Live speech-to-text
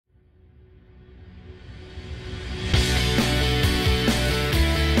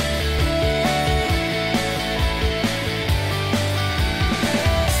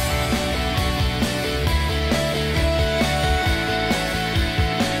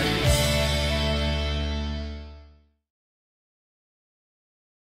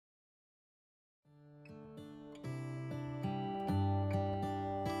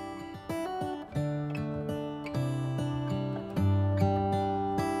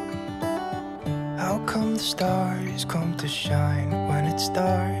come the stars come to shine when it's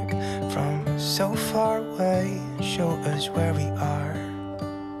dark from so far away and show us where we are?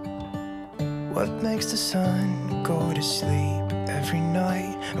 What makes the sun go to sleep every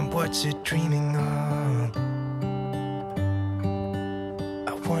night, and what's it dreaming of?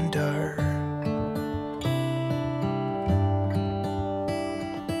 I wonder.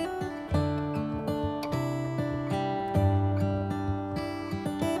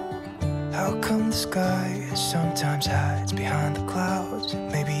 How come the sky sometimes hides behind the clouds?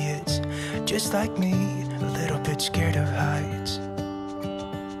 Maybe it's just like me, a little bit scared of heights.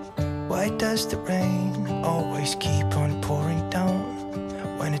 Why does the rain always keep on pouring down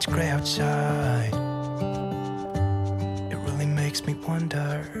when it's gray outside? It really makes me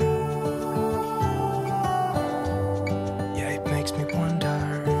wonder. Yeah, it makes me wonder.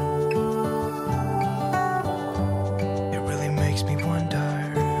 It really makes me wonder.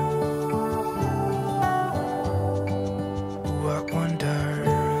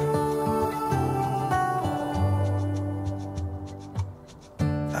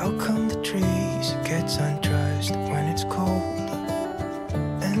 Undressed when it's cold,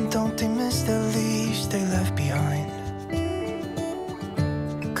 and don't they miss the leaves they left behind?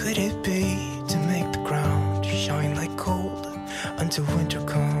 Could it be to make the ground shine like gold until winter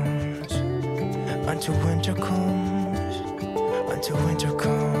comes? Until winter comes, until winter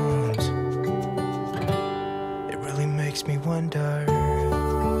comes. It really makes me wonder.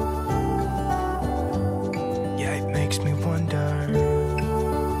 Yeah, it makes me wonder.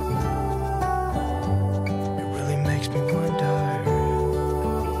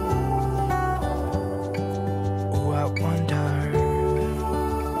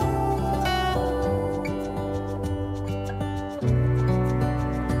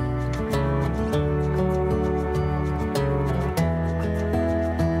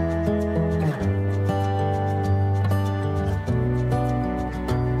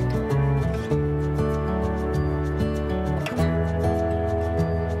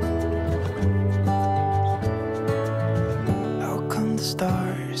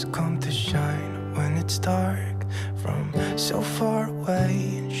 Stars come to shine when it's dark from so far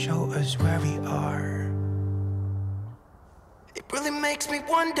away and show us where we are. It really makes me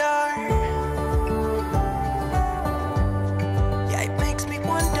wonder. Yeah, it makes me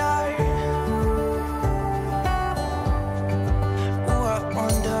wonder. Oh, I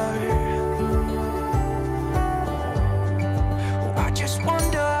wonder. Oh, I just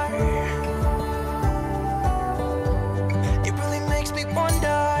wonder.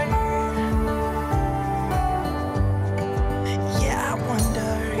 Wonder. Yeah, I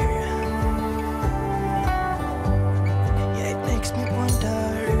wonder. Yeah, it makes me wonder.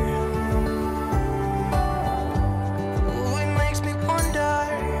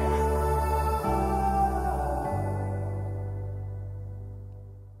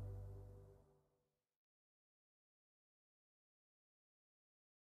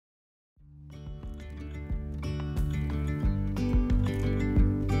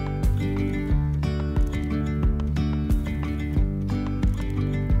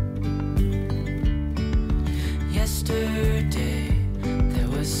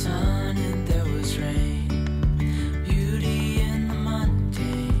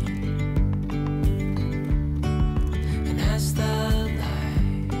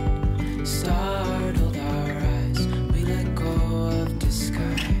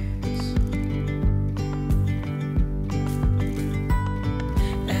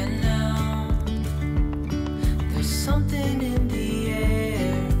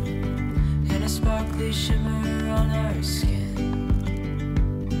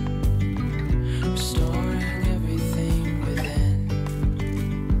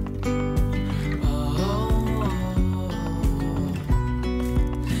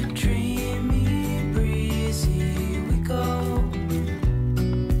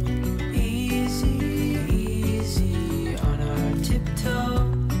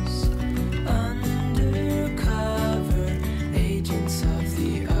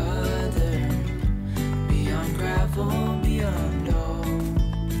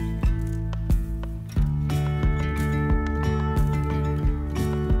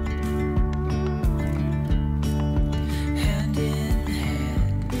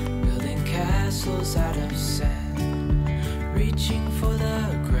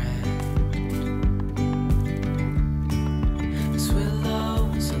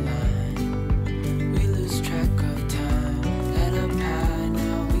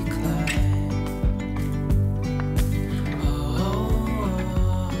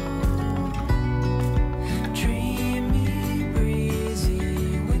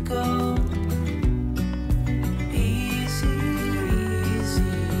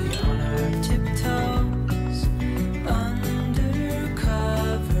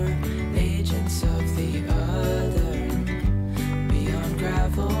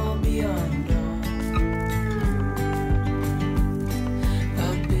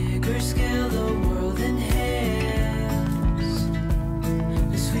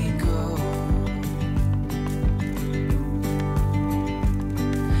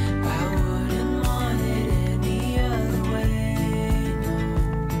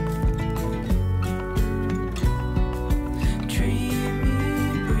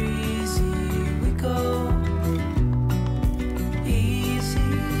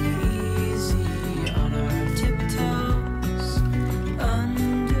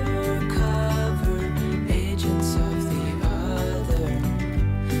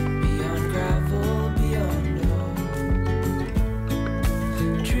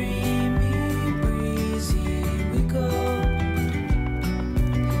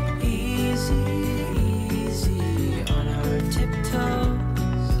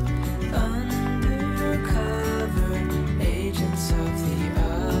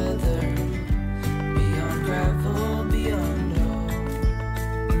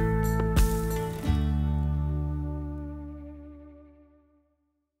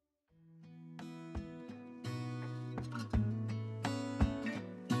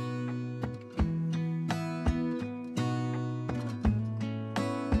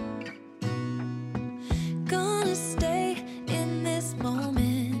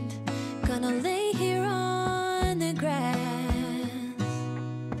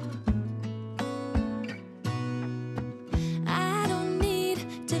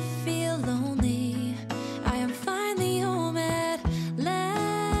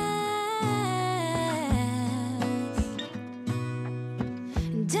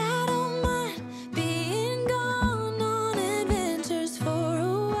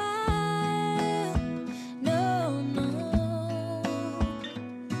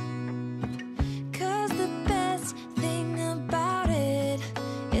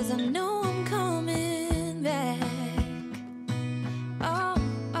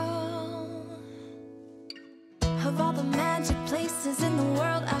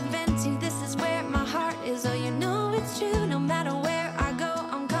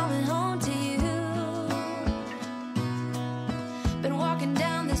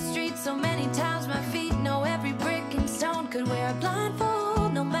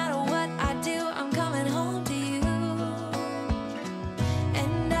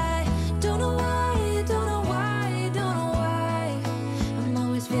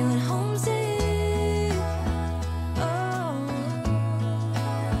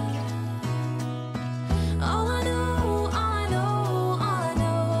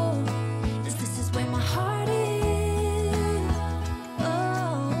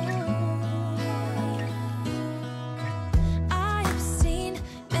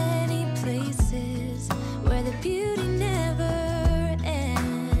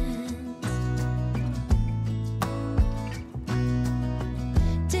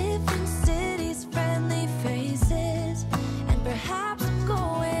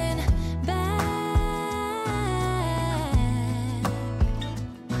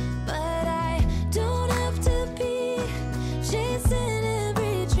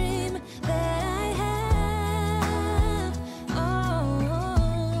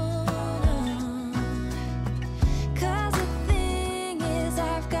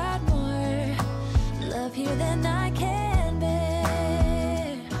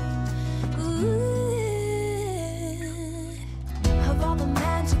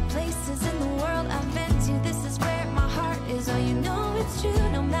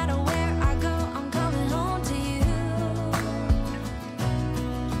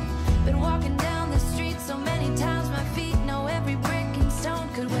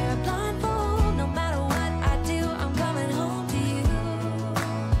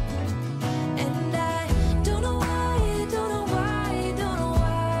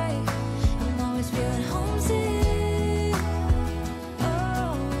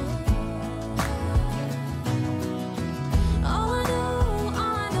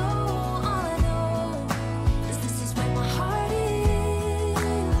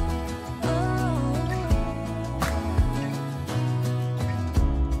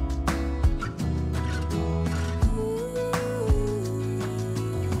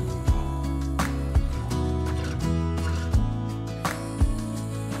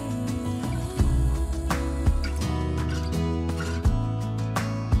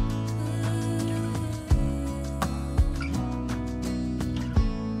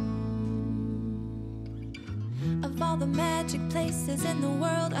 all the magic places in the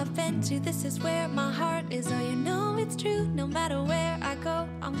world I've been to. This is where my heart is. Oh, you know it's true. No matter where I go,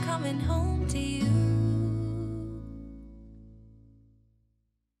 I'm coming home to you.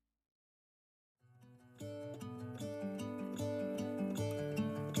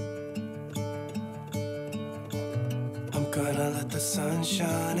 I'm gonna let the sun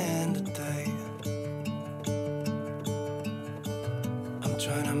shine in today. I'm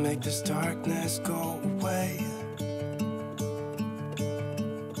trying to make this darkness go away.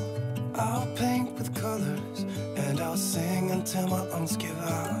 I'll paint with colors and I'll sing until my lungs give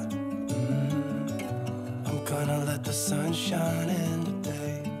out. I'm gonna let the sun shine in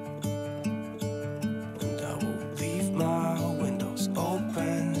today. And I will leave my windows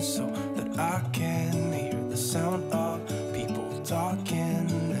open so that I can hear the sound of people talking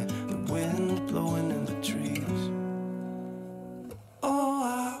and the wind blowing in the trees. Oh,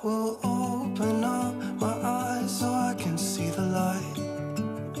 I will open up my eyes so I can see the light.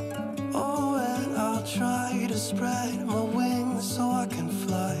 Oh, and I'll try to spread my wings so I can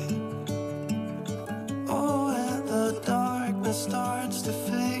fly. Oh, and the darkness starts to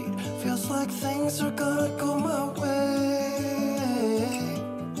fade. Feels like things are gonna go my way.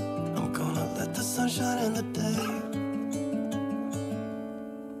 I'm gonna let the sun shine in the day.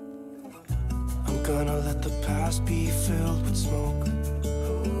 I'm gonna let the past be filled with smoke.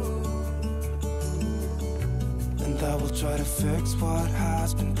 And I will try to fix what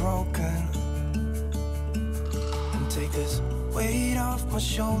has been broken. And take this weight off my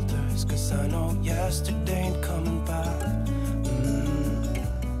shoulders, 'cause I know yesterday ain't coming back.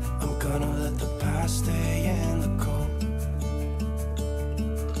 I'm gonna let the past stay in the cold.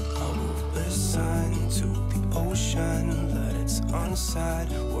 I will listen to the ocean, let its unsaid